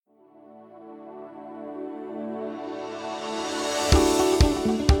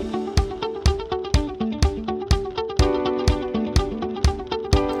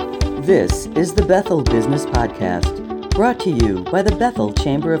This is the Bethel Business Podcast, brought to you by the Bethel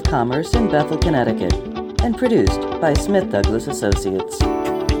Chamber of Commerce in Bethel, Connecticut, and produced by Smith Douglas Associates.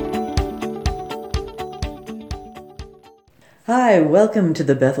 Hi, welcome to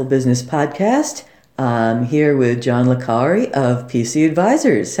the Bethel Business Podcast. I'm here with John Licari of PC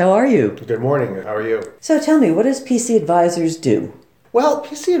Advisors. How are you? Good morning. How are you? So tell me, what does PC Advisors do? Well,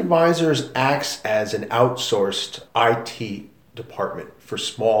 PC Advisors acts as an outsourced IT department for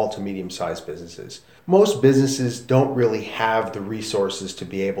small to medium-sized businesses. Most businesses don't really have the resources to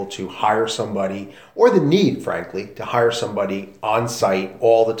be able to hire somebody, or the need, frankly, to hire somebody on site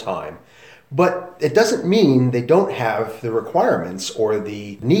all the time. But it doesn't mean they don't have the requirements or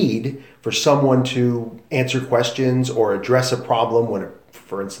the need for someone to answer questions or address a problem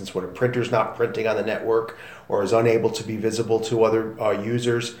for instance, when a printer's not printing on the network or is unable to be visible to other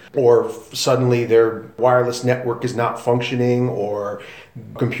users, or suddenly their wireless network is not functioning or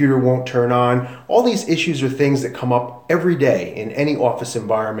computer won't turn on. All these issues are things that come up every day in any office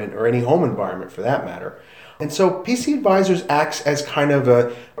environment or any home environment for that matter. And so PC Advisors acts as kind of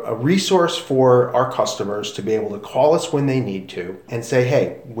a resource for our customers to be able to call us when they need to and say,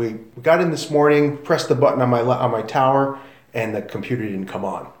 hey, we got in this morning, pressed the button on my tower, and the computer didn't come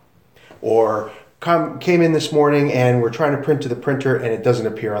on. Or came in this morning and we're trying to print to the printer and it doesn't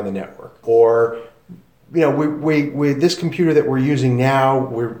appear on the network. Or, you know, we this computer that we're using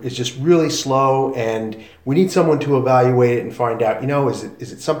now is just really slow and we need someone to evaluate it and find out, is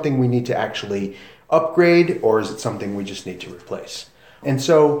it something we need to actually upgrade, or is it something we just need to replace? And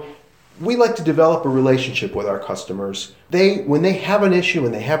so we like to develop a relationship with our customers. When they have an issue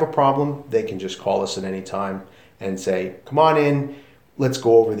and they have a problem, they can just call us at any time and say, come on in, let's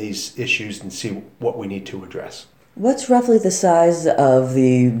go over these issues and see what we need to address. What's roughly the size of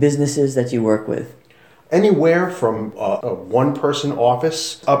the businesses that you work with? Anywhere from a one-person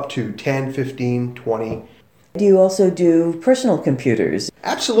office up to 10, 15, 20. Do you also do personal computers?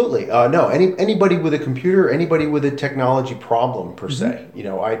 Absolutely. No, anybody with a computer, anybody with a technology problem per se.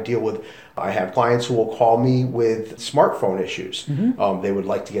 I have clients who will call me with smartphone issues. They would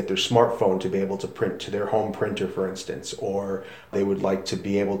like to get their smartphone to be able to print to their home printer, for instance, or they would like to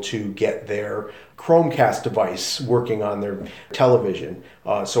be able to get their Chromecast device working on their television.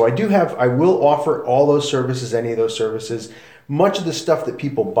 So I will offer all those services, any of those services. Much of the stuff that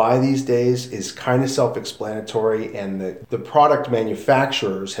people buy these days is kind of self-explanatory, and the product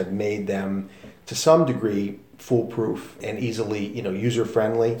manufacturers have made them to some degree foolproof and easily,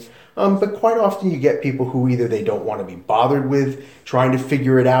 user-friendly. But quite often you get people who either they don't want to be bothered with trying to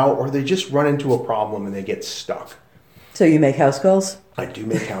figure it out, or they just run into a problem and they get stuck. So you make house calls? I do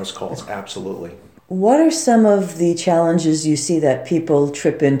make house calls, absolutely. What are some of the challenges you see that people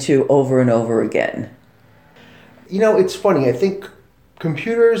trip into over and over again? It's funny. I think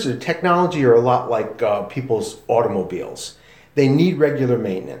computers or technology are a lot like people's automobiles. They need regular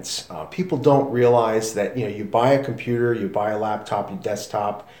maintenance. People don't realize that, you buy a computer, you buy a laptop, a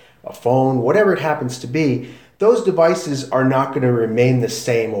desktop, a phone, whatever it happens to be, those devices are not going to remain the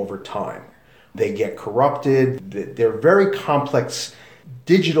same over time. They get corrupted. They're very complex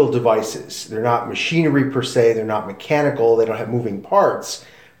digital devices. They're not machinery per se. They're not mechanical. They don't have moving parts.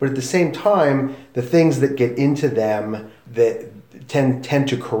 But at the same time, the things that get into them that tend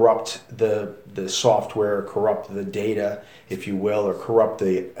to corrupt the software, corrupt the data, if you will, or corrupt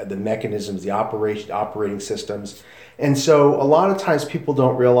the mechanisms, the operating systems. And so a lot of times people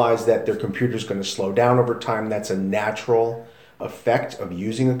don't realize that their computer is going to slow down over time. That's a natural effect of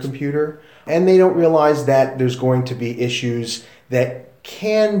using a computer. And they don't realize that there's going to be issues that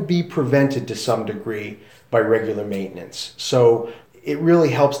can be prevented to some degree by regular maintenance. So it really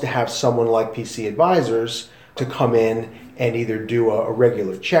helps to have someone like PC Advisors to come in and either do a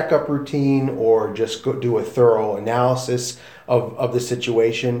regular checkup routine or just do a thorough analysis of the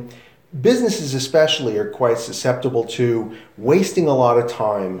situation. Businesses especially are quite susceptible to wasting a lot of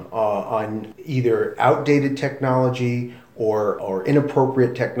time on either outdated technology or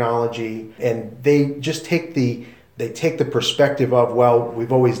inappropriate technology, and they just take the perspective of, well,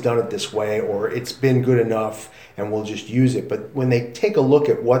 we've always done it this way, or it's been good enough and we'll just use it. But when they take a look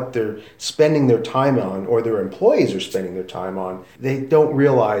at what they're spending their time on, or their employees are spending their time on, they don't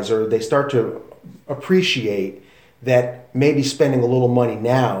realize, or they start to appreciate that maybe spending a little money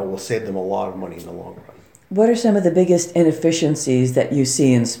now will save them a lot of money in the long run. What are some of the biggest inefficiencies that you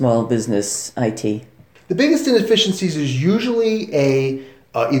see in small business IT? The biggest inefficiencies is usually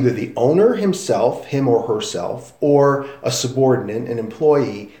either the owner himself, him or herself, or a subordinate, an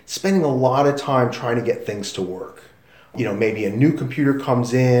employee, spending a lot of time trying to get things to work. maybe a new computer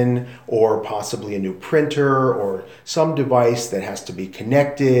comes in, or possibly a new printer, or some device that has to be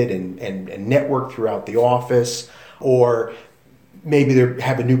connected and networked throughout the office, or maybe they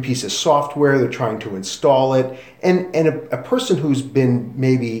have a new piece of software, they're trying to install it, and a person who's been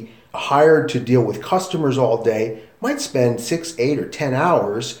maybe hired to deal with customers all day might spend 6, 8, or 10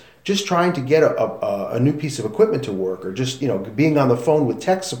 hours just trying to get a new piece of equipment to work, or just being on the phone with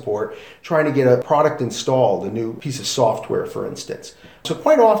tech support, trying to get a product installed, a new piece of software, for instance. So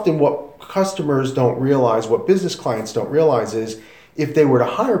quite often what customers don't realize, what business clients don't realize, is if they were to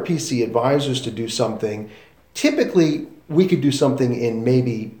hire PC advisors to do something, typically we could do something in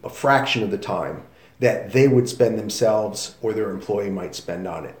maybe a fraction of the time that they would spend themselves or their employee might spend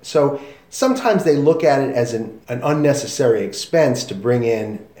on it. So sometimes they look at it as an unnecessary expense to bring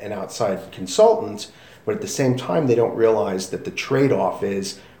in an outside consultant, but at the same time they don't realize that the trade-off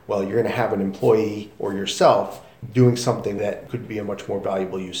is, well, you're going to have an employee or yourself doing something that could be a much more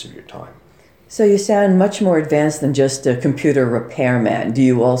valuable use of your time. So you sound much more advanced than just a computer repairman. Do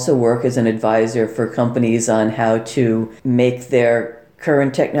you also work as an advisor for companies on how to make their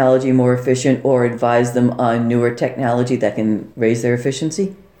current technology more efficient, or advise them on newer technology that can raise their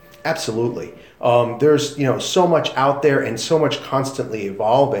efficiency? Absolutely. There's so much out there and so much constantly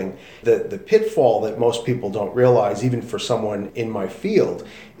evolving. The pitfall that most people don't realize, even for someone in my field,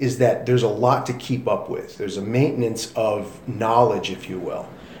 is that there's a lot to keep up with. There's a maintenance of knowledge, if you will.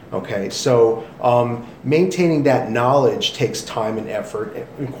 Okay, so maintaining that knowledge takes time and effort,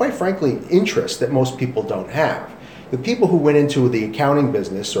 and quite frankly, interest that most people don't have. The people who went into the accounting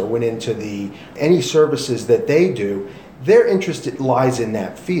business or went into any services that they do, their interest lies in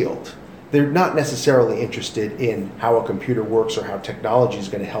that field. They're not necessarily interested in how a computer works or how technology is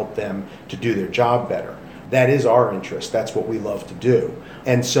going to help them to do their job better. That is our interest. That's what we love to do.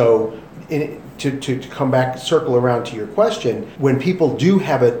 And so to come back, circle around to your question, when people do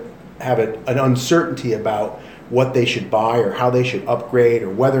have an uncertainty about what they should buy or how they should upgrade or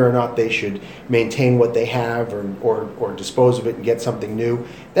whether or not they should maintain what they have or dispose of it and get something new,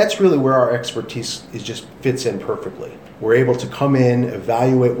 that's really where our expertise just fits in perfectly. We're able to come in,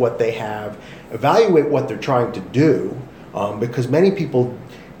 evaluate what they have, evaluate what they're trying to do, because many people,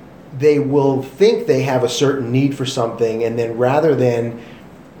 they will think they have a certain need for something, and then rather than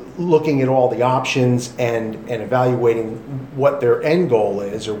looking at all the options and evaluating what their end goal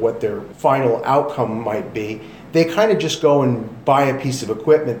is or what their final outcome might be, they kind of just go and buy a piece of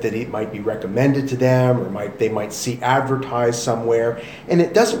equipment that it might be recommended to them, or they might see advertised somewhere, and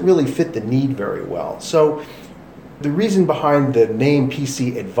it doesn't really fit the need very well. So the reason behind the name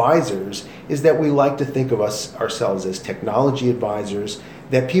PC Advisors is that we like to think of ourselves as technology advisors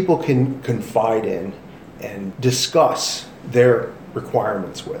that people can confide in and discuss their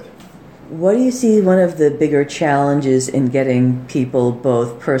requirements with. What do you see one of the bigger challenges in getting people,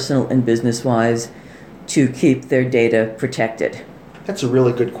 both personal and business-wise, to keep their data protected? That's a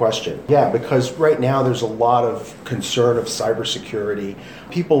really good question. Yeah, because right now there's a lot of concern of cybersecurity.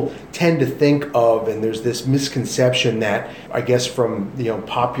 People tend to think of, and there's this misconception that, I guess from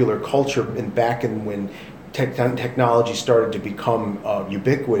popular culture and back in when technology started to become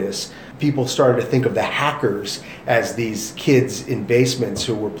ubiquitous, people started to think of the hackers as these kids in basements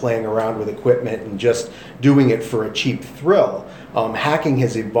who were playing around with equipment and just doing it for a cheap thrill. Hacking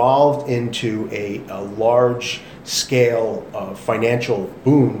has evolved into a large scale financial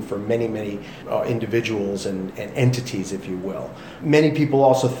boon for many individuals and entities, if you will. Many people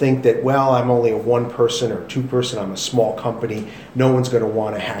also think that, well, I'm only a one person or two person, I'm a small company, no one's going to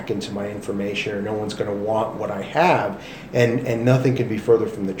want to hack into my information, or no one's going to want what I have, and nothing can be further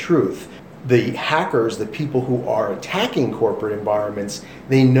from the truth. The hackers, the people who are attacking corporate environments,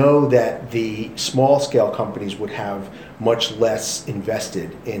 they know that the small scale companies would have much less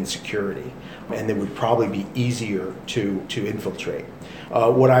invested in security, and they would probably be easier to infiltrate.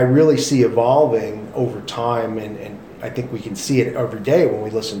 What I really see evolving over time, and I think we can see it every day when we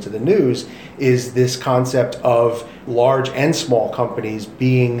listen to the news, is this concept of large and small companies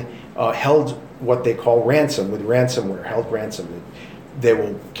being held what they call ransom, with ransomware, held ransom. They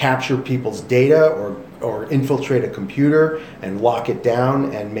will capture people's data or infiltrate a computer and lock it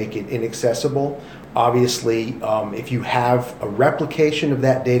down and make it inaccessible. Obviously, if you have a replication of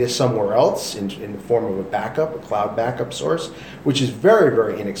that data somewhere else in the form of a backup, a cloud backup source, which is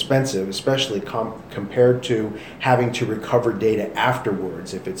very inexpensive, especially compared to having to recover data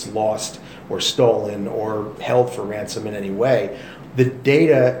afterwards if it's lost or stolen or held for ransom in any way. The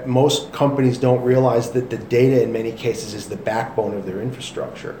data, most companies don't realize that the data in many cases is the backbone of their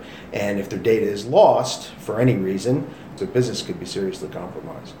infrastructure. And if their data is lost for any reason, The business could be seriously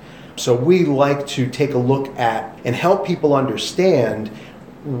compromised. So we like to take a look at and help people understand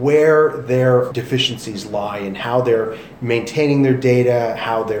where their deficiencies lie and how they're maintaining their data,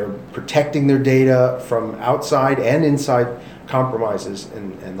 how they're protecting their data from outside and inside compromises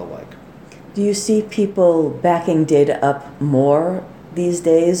and the like. Do you see people backing data up more these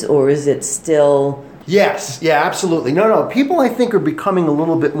days, or is it still... Yes, yeah, absolutely. No, people I think are becoming a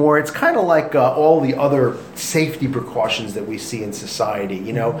little bit more, it's kind of like all the other safety precautions that we see in society.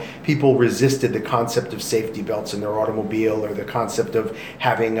 You know, people resisted the concept of safety belts in their automobile or the concept of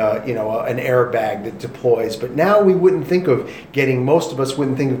having an airbag that deploys. But now we wouldn't think of most of us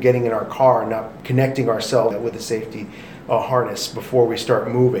wouldn't think of getting in our car and not connecting ourselves with a safety harness before we start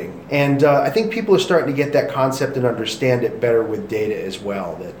moving. And I think people are starting to get that concept and understand it better with data as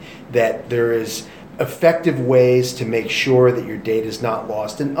well, that there is effective ways to make sure that your data is not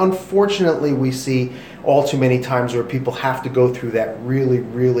lost. And unfortunately, we see all too many times where people have to go through that really,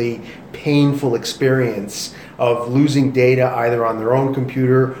 really painful experience of losing data either on their own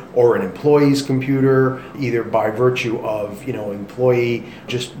computer or an employee's computer, either by virtue of, employee,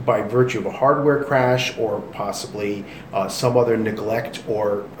 just by virtue of a hardware crash or possibly some other neglect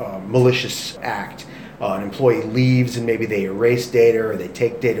or malicious act. An employee leaves and maybe they erase data or they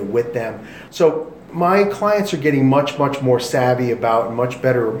take data with them. So my clients are getting much, much more savvy about, much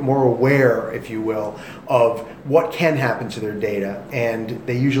better, more aware, if you will, of what can happen to their data. And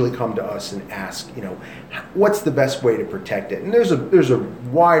they usually come to us and ask, what's the best way to protect it? And there's a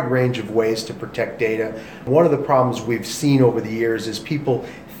wide range of ways to protect data. One of the problems we've seen over the years is people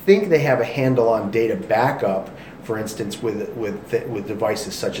think they have a handle on data backup, for instance, with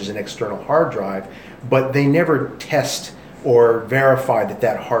devices such as an external hard drive, but they never test or verify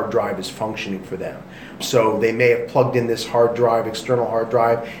that hard drive is functioning for them. So they may have plugged in this external hard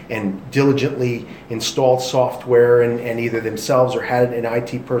drive, and diligently installed software and either themselves or had an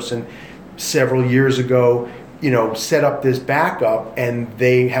IT person several years ago, set up this backup, and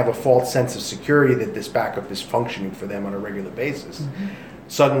they have a false sense of security that this backup is functioning for them on a regular basis. Mm-hmm.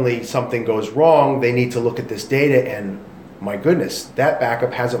 Suddenly something goes wrong, they need to look at this data and, my goodness, that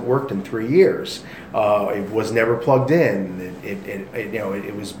backup hasn't worked in 3 years. It was never plugged in.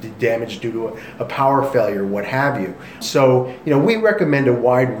 It was damaged due to a power failure, what have you. So, we recommend a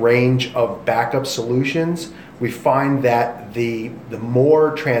wide range of backup solutions. We find that the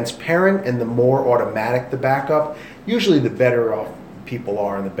more transparent and the more automatic the backup, usually the better off people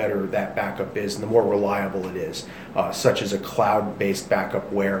are and the better that backup is and the more reliable it is, such as a cloud-based backup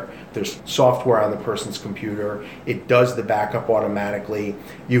where there's software on the person's computer, it does the backup automatically.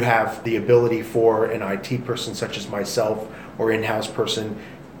 You have the ability for an IT person such as myself or in-house person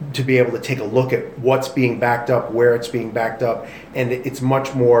to be able to take a look at what's being backed up, where it's being backed up, and it's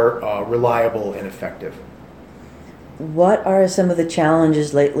much more reliable and effective. What are some of the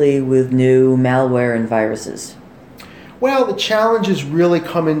challenges lately with new malware and viruses? Well, the challenges really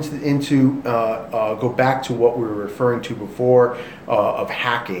come into go back to what we were referring to before of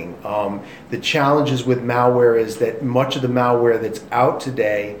hacking. The challenges with malware is that much of the malware that's out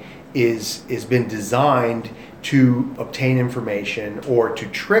today is been designed to obtain information or to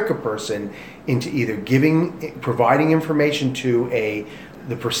trick a person into either providing information to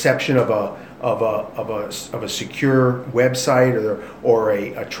the perception of a secure website or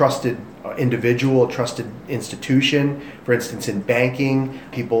a trusted individual, a trusted institution. For instance, in banking,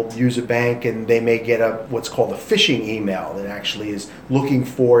 people use a bank and they may get what's called a phishing email that actually is looking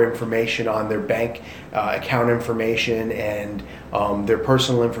for information on their bank account information and their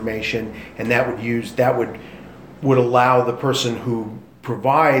personal information, and that would allow the person who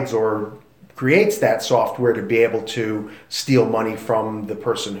provides or creates that software to be able to steal money from the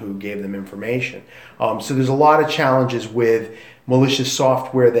person who gave them information. So there's a lot of challenges with malicious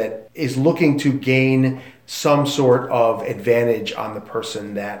software that is looking to gain some sort of advantage on the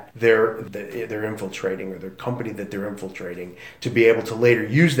person that they're infiltrating or the company that they're infiltrating to be able to later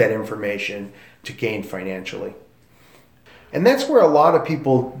use that information to gain financially. And that's where a lot of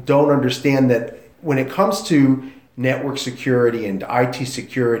people don't understand that when it comes to network security and IT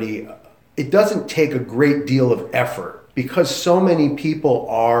security, it doesn't take a great deal of effort because so many people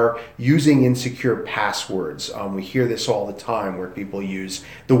are using insecure passwords. We hear this all the time where people use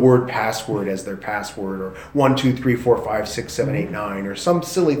the word password as their password, or 1, 2, 3, 4, 5, 6, 7, 8, 9, or some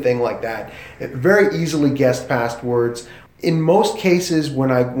silly thing like that. Very easily guessed passwords. In most cases,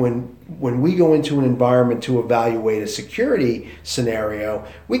 when we go into an environment to evaluate a security scenario,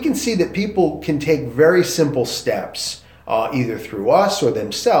 we can see that people can take very simple steps, either through us or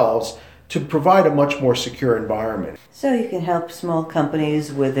themselves, to provide a much more secure environment. So you can help small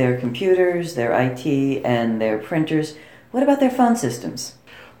companies with their computers, their IT, and their printers. What about their phone systems?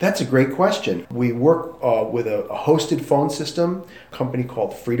 That's a great question. We work with a hosted phone system, a company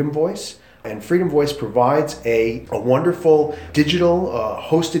called Freedom Voice. And Freedom Voice provides a wonderful digital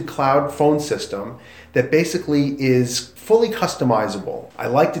hosted cloud phone system that basically is fully customizable. I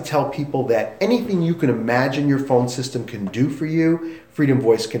like to tell people that anything you can imagine your phone system can do for you, Freedom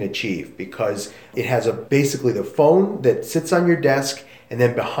Voice can achieve, because it has basically the phone that sits on your desk, and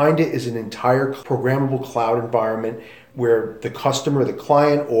then behind it is an entire programmable cloud environment where the customer, the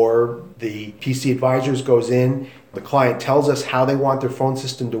client, or the PC Advisors goes in. The client tells us how they want their phone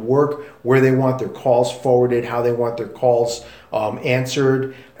system to work, where they want their calls forwarded, how they want their calls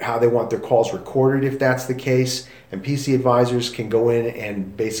answered, how they want their calls recorded if that's the case. And PC Advisors can go in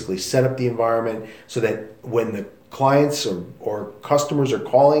and basically set up the environment so that when the clients or customers are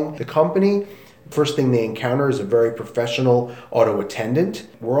calling the company, first thing they encounter is a very professional auto attendant.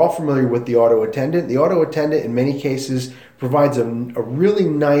 We're all familiar with the auto attendant. The auto attendant in many cases provides a really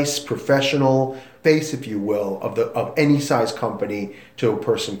nice professional face, if you will, of any size company to a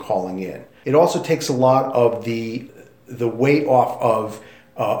person calling in. It also takes a lot of the weight off of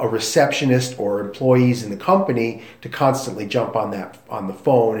a receptionist or employees in the company to constantly jump on the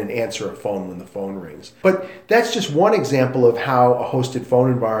phone and answer a phone when the phone rings. But that's just one example of how a hosted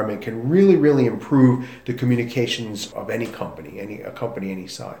phone environment can really, really improve the communications of any company, a company any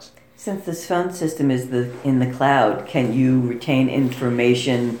size. Since this phone system is in the cloud, can you retain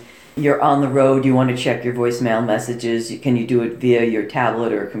information? You're on the road, you want to check your voicemail messages. Can you do it via your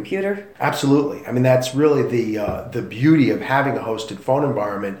tablet or computer? Absolutely. I mean, that's really the beauty of having a hosted phone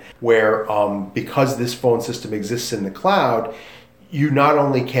environment where because this phone system exists in the cloud, you not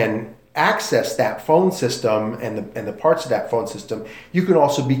only can access that phone system and the parts of that phone system, you can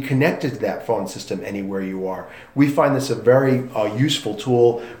also be connected to that phone system anywhere you are. We find this a very useful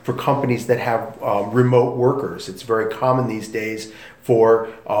tool for companies that have remote workers. It's very common these days for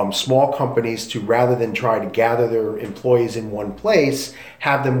small companies to, rather than try to gather their employees in one place,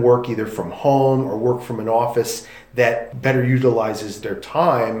 have them work either from home or work from an office that better utilizes their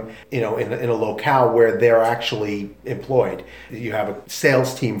time, in a locale where they're actually employed. You have a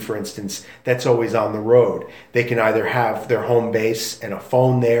sales team, for instance, that's always on the road. They can either have their home base and a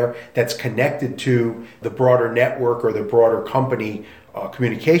phone there that's connected to the broader network or the broader company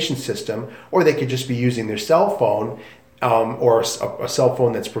communication system, or they could just be using their cell phone or a cell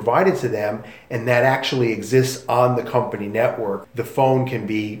phone that's provided to them, and that actually exists on the company network. The phone can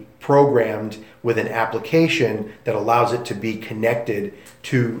be programmed with an application that allows it to be connected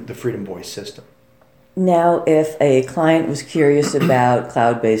to the Freedom Voice system. Now, if a client was curious about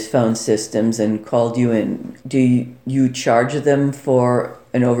cloud-based phone systems and called you in, do you charge them for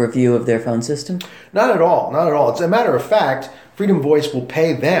an overview of their phone system? Not at all, not at all. As a matter of fact, Freedom Voice will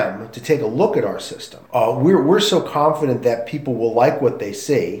pay them to take a look at our system. We're so confident that people will like what they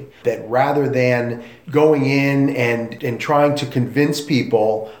see that rather than going in and trying to convince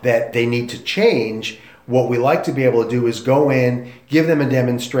people that they need to change, what we like to be able to do is go in, give them a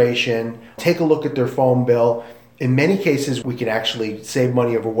demonstration, take a look at their phone bill. In many cases, we can actually save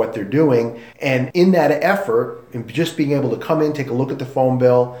money over what they're doing. And in that effort, in just being able to come in, take a look at the phone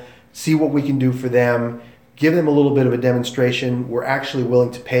bill, see what we can do for them, give them a little bit of a demonstration, we're actually willing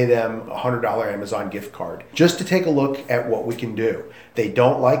to pay them a $100 Amazon gift card just to take a look at what we can do. They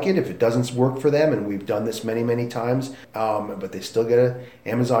don't like it if it doesn't work for them, and we've done this many, many times, but they still get an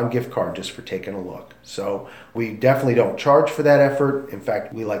Amazon gift card just for taking a look. So we definitely don't charge for that effort. In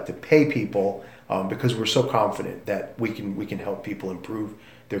fact, we like to pay people because we're so confident that we can help people improve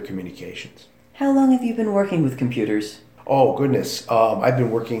their communications. How long have you been working with computers? Oh, goodness. I've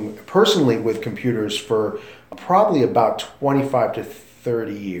been working personally with computers for probably about 25 to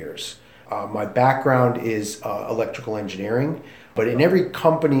 30 years. My background is electrical engineering, but in every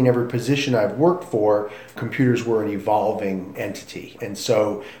company, in every position I've worked for, computers were an evolving entity. And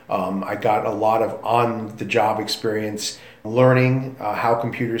so I got a lot of on-the-job experience learning how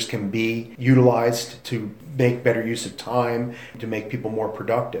computers can be utilized to make better use of time, to make people more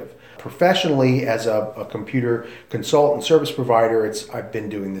productive. Professionally, as a computer consultant service provider, I've been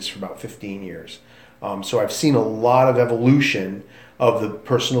doing this for about 15 years. So I've seen a lot of evolution of the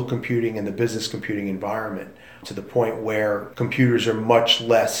personal computing and the business computing environment to the point where computers are much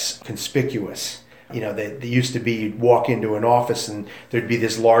less conspicuous They used to be, you'd walk into an office and there'd be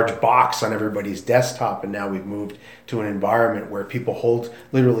this large box on everybody's desktop, and now we've moved to an environment where people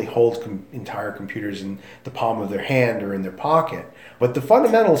literally hold entire computers in the palm of their hand or in their pocket. But the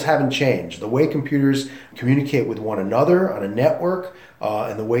fundamentals haven't changed. The way computers communicate with one another on a network,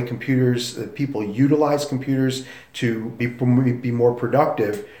 and the way people utilize computers to be more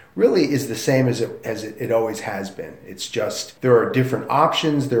productive really is the same as it always has been. It's just there are different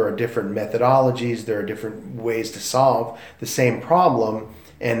options, there are different methodologies, there are different ways to solve the same problem,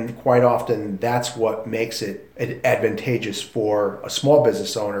 and quite often that's what makes it advantageous for a small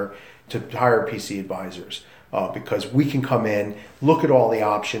business owner to hire PC advisors. Because we can come in, look at all the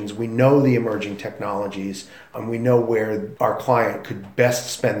options, we know the emerging technologies, and we know where our client could best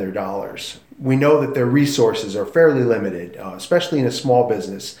spend their dollars. We know that their resources are fairly limited, especially in a small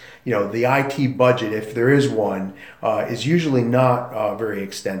business. The IT budget, if there is one, is usually not very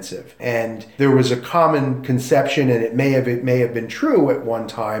extensive. And there was a common conception, and it may have been true at one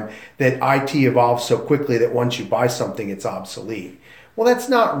time, that IT evolves so quickly that once you buy something, it's obsolete. Well, that's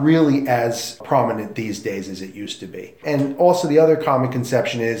not really as prominent these days as it used to be. And also the other common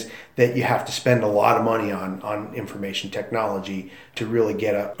conception is that you have to spend a lot of money on information technology to really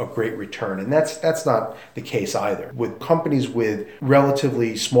get a great return. And that's not the case either. With companies with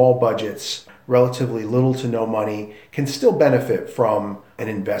relatively small budgets, relatively little to no money, can still benefit from an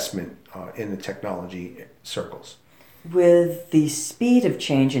investment in the technology circles. With the speed of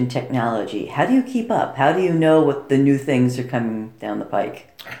change in technology, how do you keep up? How do you know what the new things are coming down the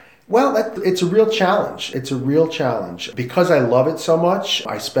pike? Well, it's a real challenge. It's a real challenge. Because I love it so much,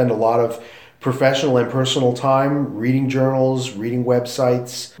 I spend a lot of professional and personal time reading journals, reading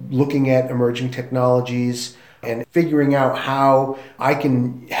websites, looking at emerging technologies, and figuring out how I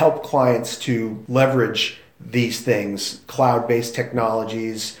can help clients to leverage these things, cloud-based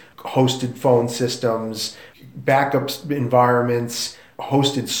technologies, hosted phone systems, backup environments,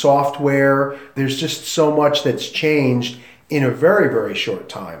 hosted software. There's just so much that's changed in a very, very short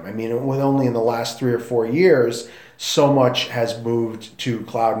time. With only in the last 3 or 4 years, so much has moved to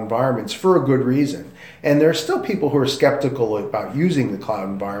cloud environments for a good reason. And there are still people who are skeptical about using the cloud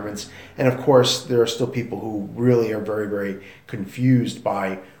environments. And of course, there are still people who really are very, very confused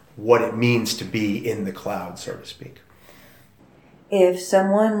by what it means to be in the cloud, so to speak. If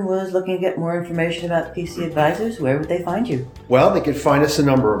someone was looking to get more information about PC Advisors, where would they find you? Well, they could find us a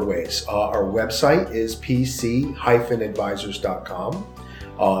number of ways. Our website is pc-advisors.com,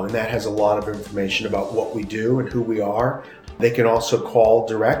 and that has a lot of information about what we do and who we are. They can also call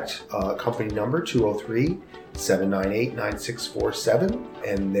direct, company number 203-798-9647,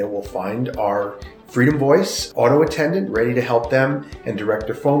 and they will find our Freedom Voice auto attendant ready to help them and direct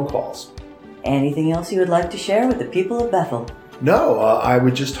their phone calls. Anything else you would like to share with the people of Bethel? No, I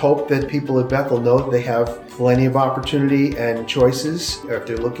would just hope that people at Bethel know that they have plenty of opportunity and choices. If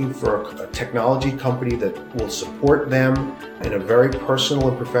they're looking for a technology company that will support them in a very personal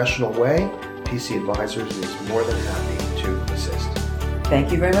and professional way, PC Advisors is more than happy to assist.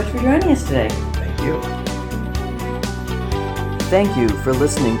 Thank you very much for joining us today. Thank you. Thank you for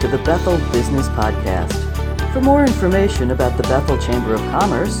listening to the Bethel Business Podcast. For more information about the Bethel Chamber of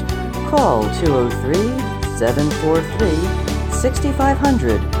Commerce, call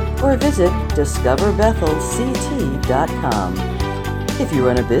 203-743-6500 or visit discoverbethelct.com. If you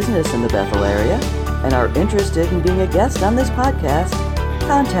run a business in the Bethel area and are interested in being a guest on this podcast,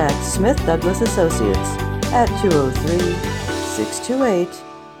 contact Smith Douglas Associates at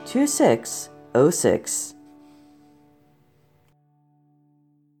 203-628-2606.